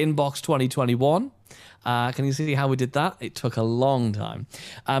called it Inbox 2021. Can you see how we did that? It took a long time.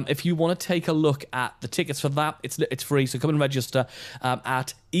 If you want to take a look at the tickets for that, it's free. So come and register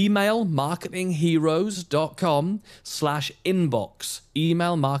at emailmarketingheroes.com/inbox.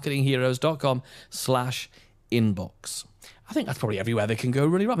 emailmarketingheroes.com/inbox. I think that's probably everywhere they can go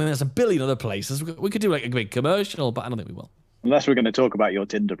really well. I mean, there's a billion other places. We could do like a big commercial, but I don't think we will. Unless we're going to talk about your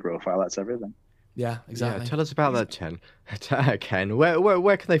Tinder profile, that's everything. Yeah, exactly. Yeah, tell us about that, Ken.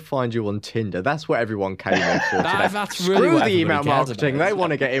 Where can they find you on Tinder? That's what everyone came in for today. That's really Screw what the email everybody cares marketing. about. They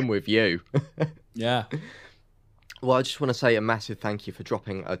want to get in with you. Yeah. Well, I just want to say a massive thank you for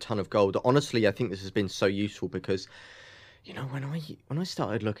dropping a ton of gold. Honestly, I think this has been so useful because, you know, when I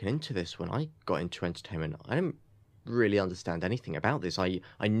started looking into this, when I got into entertainment, I didn't really understand anything about this. I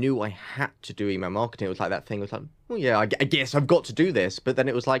knew I had to do email marketing. It was like that thing. It was like, well, yeah, I guess I've got to do this. But then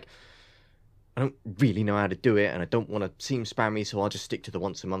it was like, I don't really know how to do it, and I don't want to seem spammy, so I'll just stick to the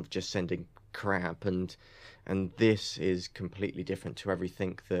once a month, just sending crap. And this is completely different to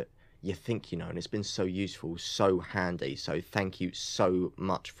everything that you think you know, and it's been so useful, so handy. So thank you so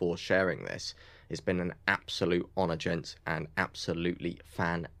much for sharing this. It's been an absolute honor, gents, and absolutely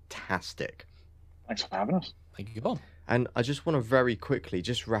fantastic. Thanks for having us. Thank you, Bob. And I just want to very quickly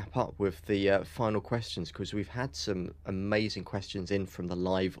just wrap up with the final questions, because we've had some amazing questions in from the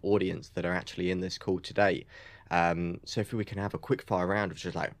live audience that are actually in this call today. So if we can have a quick fire round of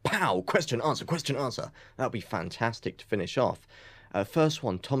just like, pow, question, answer, that'd be fantastic to finish off. First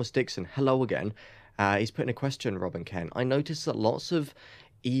one, Thomas Dixon, hello again. He's putting a question, Rob and Ken. I noticed that lots of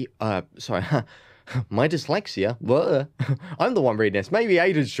my dyslexia. I'm the one reading this. Maybe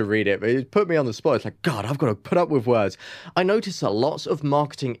Aidan should read it, but it put me on the spot. It's like, God, I've got to put up with words. I noticed that lots of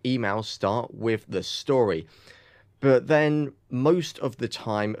marketing emails start with the story, but then most of the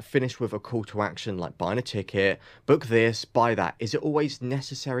time finish with a call to action like buying a ticket, book this, buy that. Is it always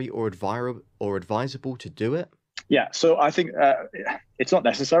necessary or advisable to do it? Yeah, so I think it's not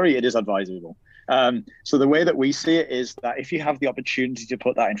necessary, it is advisable. So the way that we see it is that if you have the opportunity to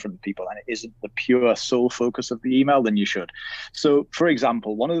put that in front of people and it isn't the pure sole focus of the email, then you should. So for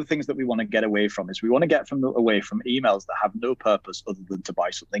example, one of the things that we want to get away from is we want to get away from emails that have no purpose other than to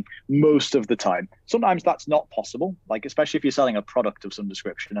buy something most of the time. Sometimes that's not possible, like especially if you're selling a product of some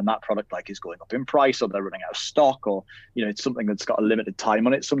description and that product like is going up in price or they're running out of stock, or you know it's something that's got a limited time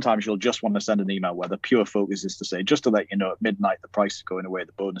on it. Sometimes you'll just want to send an email where the pure focus is to say, just to let you know at midnight the price is going away,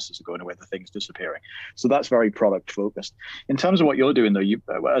 the bonuses are going away, the things disappearing. So that's very product focused. In terms of what you're doing though, you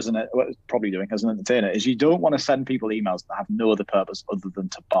probably doing as an entertainer, is you don't want to send people emails that have no other purpose other than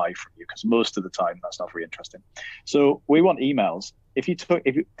to buy from you, because most of the time that's not very interesting. So we want emails.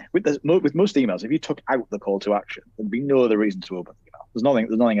 With most emails, if you took out the call to action, there'd be no other reason to open the email. There's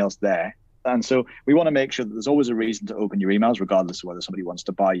nothing else there. And so we want to make sure that there's always a reason to open your emails, regardless of whether somebody wants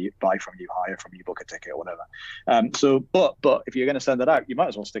to buy from you, hire from you, book a ticket or whatever. But if you're going to send that out, you might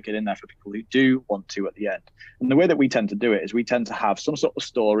as well stick it in there for people who do want to at the end. And the way that we tend to do it is we tend to have some sort of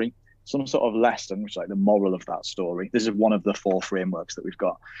story, some sort of lesson, which is like the moral of that story. This is one of the 4 frameworks that we've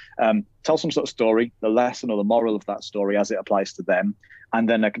got. Tell some sort of story, the lesson or the moral of that story as it applies to them, and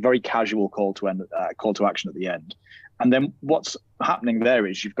then a very casual call to action at the end. And then what's happening there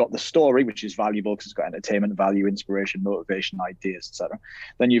is you've got the story, which is valuable because it's got entertainment value, inspiration, motivation, ideas, etc.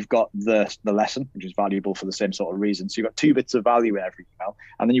 Then you've got the lesson, which is valuable for the same sort of reason. So you've got 2 bits of value in every email.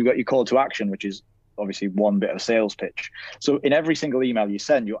 And then you've got your call to action, which is obviously 1 bit of sales pitch. So in every single email you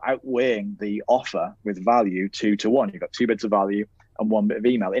send, you're outweighing the offer with value 2 to 1. You've got 2 bits of value and 1 bit of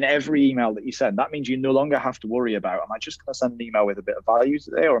email in every email that you send. That means you no longer have to worry about, am I just going to send an email with a bit of value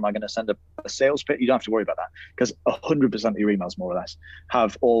today, or am I going to send a sales pitch? You don't have to worry about that, because 100% of your emails, more or less,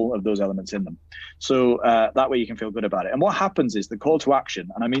 have all of those elements in them. So that way you can feel good about it. And what happens is the call to action,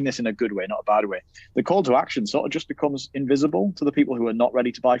 and I mean this in a good way, not a bad way, the call to action sort of just becomes invisible to the people who are not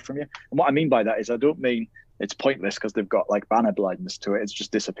ready to buy from you. And what I mean by that is I don't mean it's pointless because they've got like banner blindness to it. It's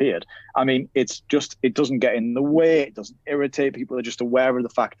just disappeared. I mean, it doesn't get in the way. It doesn't irritate. People are just aware of the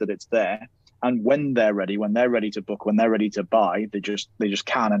fact that it's there. And when they're ready to book, when they're ready to buy, they just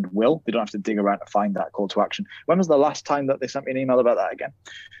can and will. They don't have to dig around to find that call to action. When was the last time that they sent me an email about that again?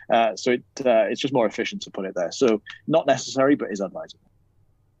 So it's just more efficient to put it there. So not necessary, but is advisable.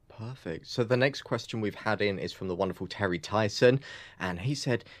 Perfect. So the next question we've had in is from the wonderful Terry Tyson, and he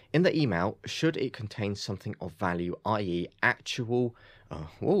said, in the email, should it contain something of value, i.e. actual,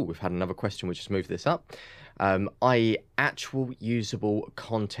 we've had another question, we'll just move this up, i.e. actual usable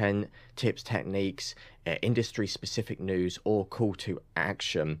content, tips, techniques, industry-specific news, or call to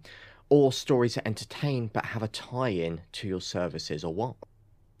action, or stories that entertain but have a tie-in to your services, or what?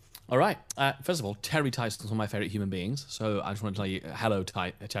 All right. First of all, Terry Tyson's one of my favorite human beings. So I just want to tell you, hello,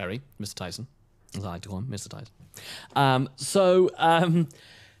 Terry, Mr. Tyson. as I like to call him, Mr. Tyson.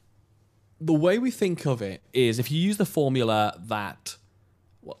 The way we think of it is if you use the formula that,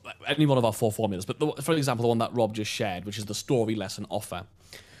 well, any one of our 4 formulas, but for example, the one that Rob just shared, which is the story, lesson, offer,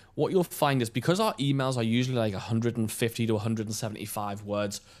 what you'll find is because our emails are usually like 150 to 175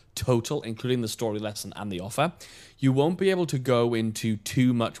 words total, including the story, lesson, and the offer, you won't be able to go into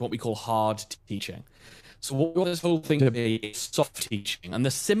too much what we call hard teaching. So what we want this whole thing to be is soft teaching. And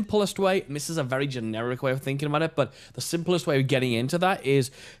the simplest way, and this is a very generic way of thinking about it, but the simplest way of getting into that is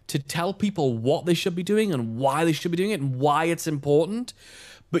to tell people what they should be doing and why they should be doing it and why it's important.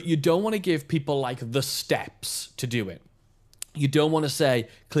 But you don't want to give people like the steps to do it. You don't want to say,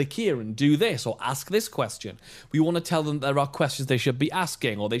 click here and do this or ask this question. We want to tell them there are questions they should be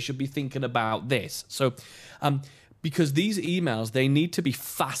asking or they should be thinking about this. So, because these emails, they need to be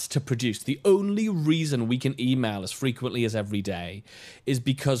fast to produce. The only reason we can email as frequently as every day is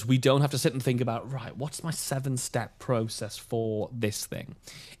because we don't have to sit and think about, right, what's my 7-step process for this thing?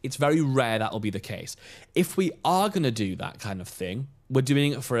 It's very rare that'll be the case. If we are going to do that kind of thing, we're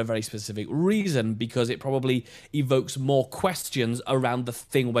doing it for a very specific reason because it probably evokes more questions around the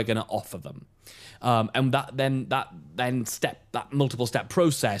thing we're going to offer them. And that multiple step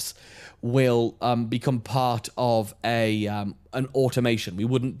process will become part of an automation. We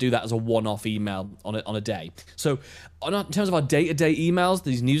wouldn't do that as a one-off email on a day. So in terms of our day-to-day emails,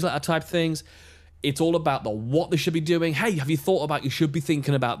 these newsletter type things, it's all about the what they should be doing. Hey, have you thought about you should be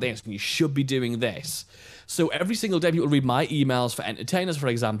thinking about this and you should be doing this? So every single day people read my emails for entertainers, for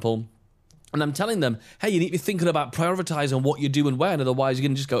example, and I'm telling them, hey, you need to be thinking about prioritizing what you do and when, otherwise you're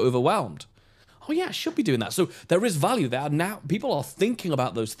going to just go overwhelmed. Oh yeah, I should be doing that. So there is value there. Now people are thinking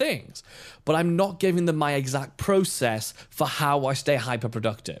about those things, but I'm not giving them my exact process for how I stay hyper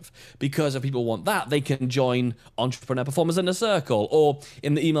productive. Because if people want that, they can join Entrepreneur Performers in a Circle, or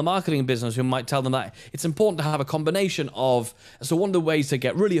in the email marketing business, we might tell them that it's important to have a combination of, so one of the ways to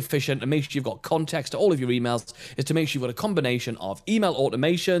get really efficient and make sure you've got context to all of your emails is to make sure you've got a combination of email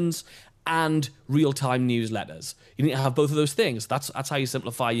automations and real-time newsletters. You need to have both of those things. That's how you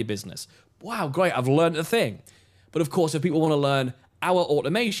simplify your business. Wow, great, I've learned a thing. But of course, if people want to learn our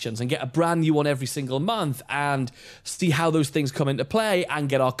automations and get a brand new one every single month and see how those things come into play and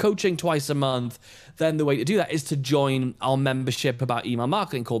get our coaching twice a month, then the way to do that is to join our membership about email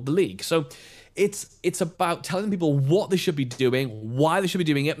marketing called The League. So it's about telling people what they should be doing, why they should be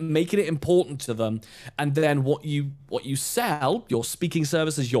doing it, making it important to them, and then what you sell, your speaking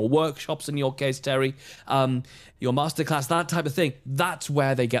services, your workshops in your case, Terry, your masterclass, that type of thing, that's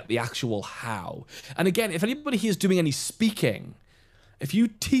where they get the actual how. And again, if anybody here is doing any speaking, if you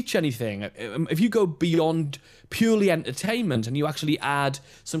teach anything, if you go beyond purely entertainment and you actually add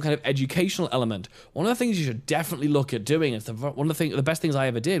some kind of educational element, one of the things you should definitely look at doing, is the best things I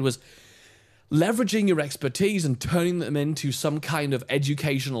ever did was leveraging your expertise and turning them into some kind of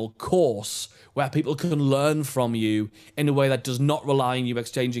educational course where people can learn from you in a way that does not rely on you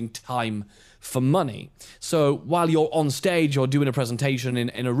exchanging time for money. So while you're on stage or doing a presentation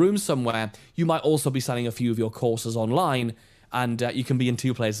in a room somewhere, you might also be selling a few of your courses online, and you can be in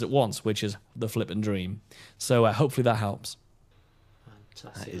 2 places at once, which is the flippin' dream. So hopefully that helps.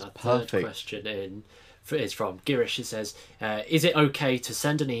 Fantastic. That is Third perfect. question is from Girish. It says, is it okay to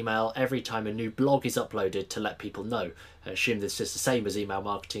send an email every time a new blog is uploaded to let people know? I assume this is the same as email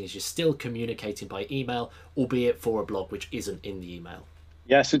marketing, as you're still communicating by email, albeit for a blog which isn't in the email.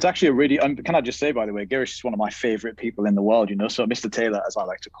 Yes, it's actually a really, can I just say, by the way, Girish is one of my favorite people in the world, so Mr. Taylor, as I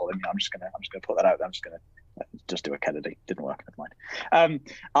like to call him, I'm just gonna put that out there. I'm just gonna do a Kennedy. Didn't work, never mind.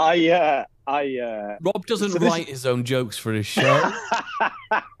 Rob doesn't write his own jokes for his show.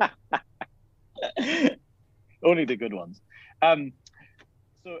 Only the good ones.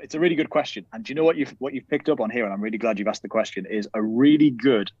 So it's a really good question, and do you know what you've picked up on here, and I'm really glad you've asked the question, is a really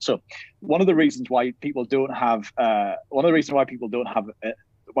good. So one of the reasons why people annoy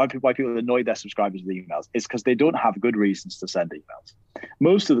their subscribers with emails is because they don't have good reasons to send emails.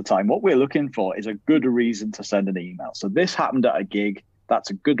 Most of the time, what we're looking for is a good reason to send an email. So this happened at a gig.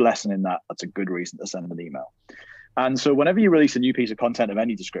 That's a good lesson in that. That's a good reason to send an email. And so whenever you release a new piece of content of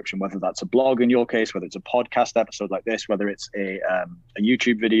any description, whether that's a blog in your case, whether it's a podcast episode like this, whether it's a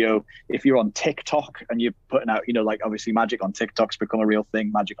YouTube video, if you're on TikTok and you're putting out, like obviously magic on TikTok's become a real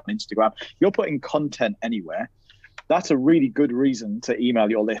thing, magic on Instagram, you're putting content anywhere. That's a really good reason to email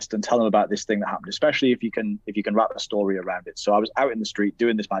your list and tell them about this thing that happened, especially if you can wrap a story around it. So I was out in the street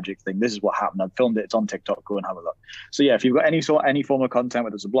doing this magic thing. This is what happened. I filmed it. It's on TikTok. Go and have a look. So yeah, if you've got any form of content,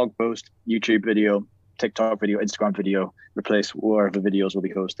 whether it's a blog post, YouTube video, TikTok video, Instagram video, replace wherever videos will be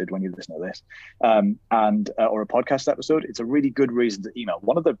hosted when you listen to this, or a podcast episode. It's a really good reason to email.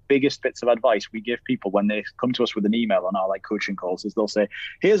 One of the biggest bits of advice we give people when they come to us with an email on our like coaching calls is they'll say,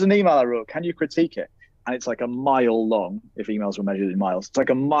 here's an email I wrote, can you critique it? And it's like a mile long. If emails were measured in miles, it's like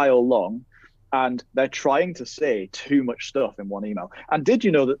a mile long. And they're trying to say too much stuff in one email. And did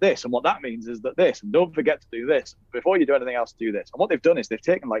you know that this? And what that means is that this, and don't forget to do this. Before you do anything else, do this. And what they've done is they've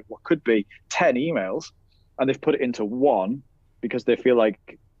taken like what could be 10 emails and they've put it into one because they feel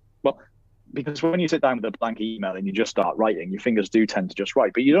like, well, because when you sit down with a blank email and you just start writing, your fingers do tend to just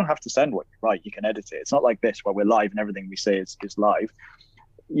write, but you don't have to send what you write. You can edit it. It's not like this where we're live and everything we say is live.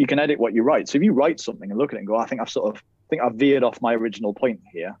 You can edit what you write. So if you write something and look at it and go, I think I've veered off my original point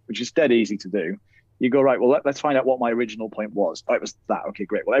here, which is dead easy to do. You go, right, well, let's find out what my original point was. Oh, it was that. Okay,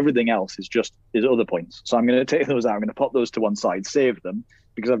 great. Well, everything else is other points. So I'm going to take those out. I'm going to pop those to one side, save them,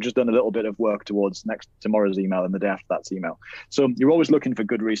 because I've just done a little bit of work towards tomorrow's email and the day after that's email. So you're always looking for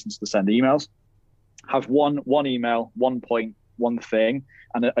good reasons to send emails. Have one email, one point, one thing,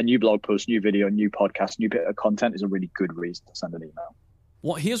 and a new blog post, new video, new podcast, new bit of content is a really good reason to send an email.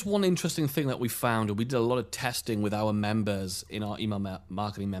 Here's one interesting thing that we found, and we did a lot of testing with our members in our email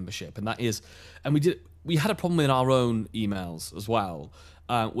marketing membership, and that is, and we had a problem in our own emails as well,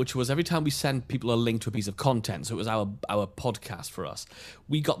 which was every time we sent people a link to a piece of content, so it was our podcast for us,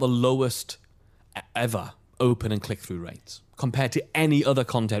 we got the lowest ever open and click-through rates compared to any other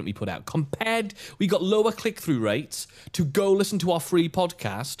content we put out. We got lower click-through rates to go listen to our free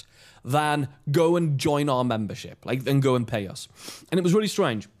podcast than go and join our membership, then go and pay us. And it was really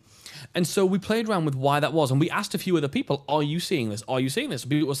strange. And so we played around with why that was. And we asked a few other people, are you seeing this? Are you seeing this? And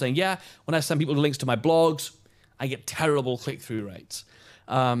people were saying, yeah, when I send people links to my blogs, I get terrible click-through rates.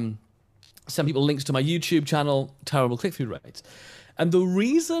 Send people links to my YouTube channel, terrible click-through rates. And the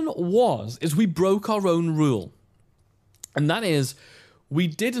reason is we broke our own rule. And that is, we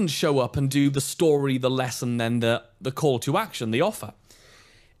didn't show up and do the story, the lesson, then the call to action, the offer.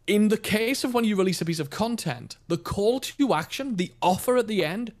 In the case of when you release a piece of content, the call to action, the offer at the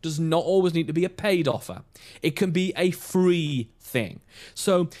end, does not always need to be a paid offer. It can be a free thing.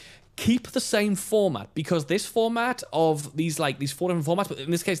 So keep the same format, because this format of these 4 different formats, but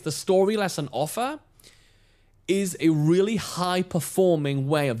in this case, the story, lesson, offer, is a really high-performing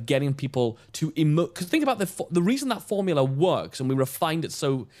way of getting people to emote. Because think about the reason that formula works, and we refined it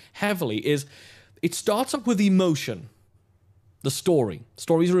so heavily, is it starts up with emotion. The story.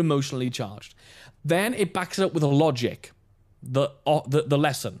 Stories are emotionally charged. Then it backs it up with a logic. The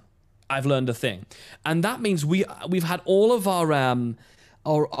lesson. I've learned a thing. And that means we've had all of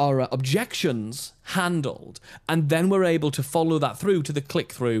our objections handled, and then we're able to follow that through to the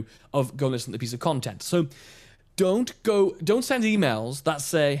click-through of go listen to the piece of content. So don't send emails that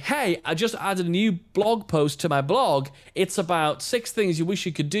say, hey, I just added a new blog post to my blog. It's about 6 things you wish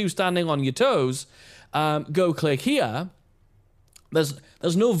you could do standing on your toes. Go click here.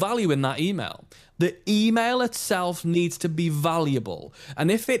 There's no value in that email. The email itself needs to be valuable.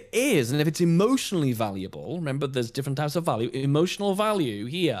 And if it is, and if it's emotionally valuable, remember there's different types of value, emotional value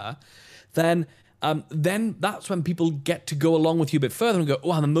here, then that's when people get to go along with you a bit further and go,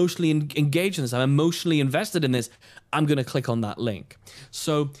 oh, I'm emotionally engaged in this, I'm emotionally invested in this, I'm going to click on that link.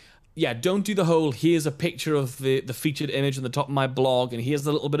 So yeah, don't do the whole, here's a picture of the featured image on the top of my blog, and here's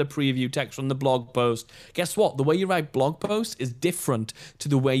a little bit of preview text from the blog post. Guess what? The way you write blog posts is different to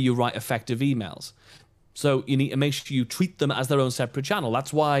the way you write effective emails. So you need to make sure you treat them as their own separate channel.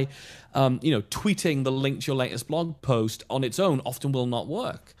 That's why, tweeting the link to your latest blog post on its own often will not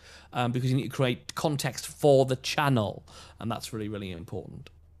work, because you need to create context for the channel, and that's really, really important.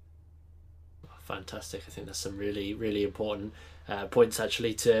 Fantastic. I think that's some really, really important points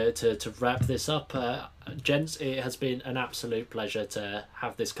actually to wrap this up. Gents, it has been an absolute pleasure to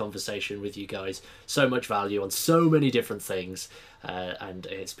have this conversation with you guys. So much value on so many different things, and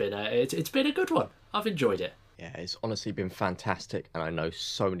it's been a good one. I've enjoyed it. Yeah, it's honestly been fantastic, and I know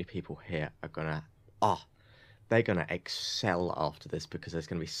so many people here are they're gonna excel after this, because there's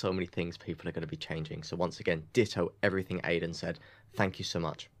gonna be so many things people are gonna be changing. So once again, ditto everything Aidan said. Thank you so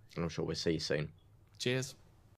much, and I'm sure we'll see you soon. Cheers.